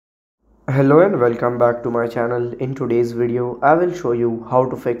Hello and welcome back to my channel. In today's video, I will show you how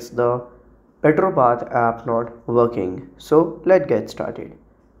to fix the Petro Path app not working. So let's get started.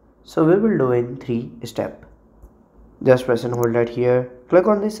 So we will do in 3 steps. Just press and hold that here. Click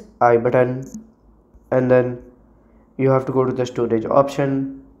on this I button and then you have to go to the storage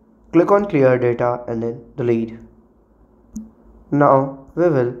option. Click on clear data and then delete. Now we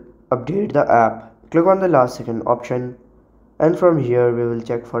will update the app. Click on the last second option. And from here we will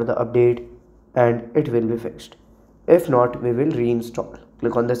check for the update and it will be fixed. If not, we will reinstall.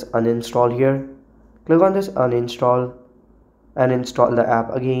 Click on this uninstall here. Click on this uninstall and install the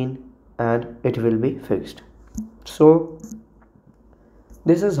app again and it will be fixed. So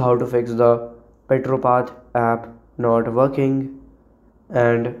this is how to fix the Petro Path app not working.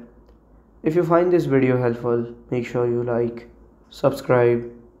 And if you find this video helpful, make sure you like,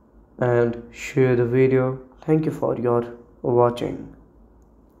 subscribe and share the video. Thank you for your watching.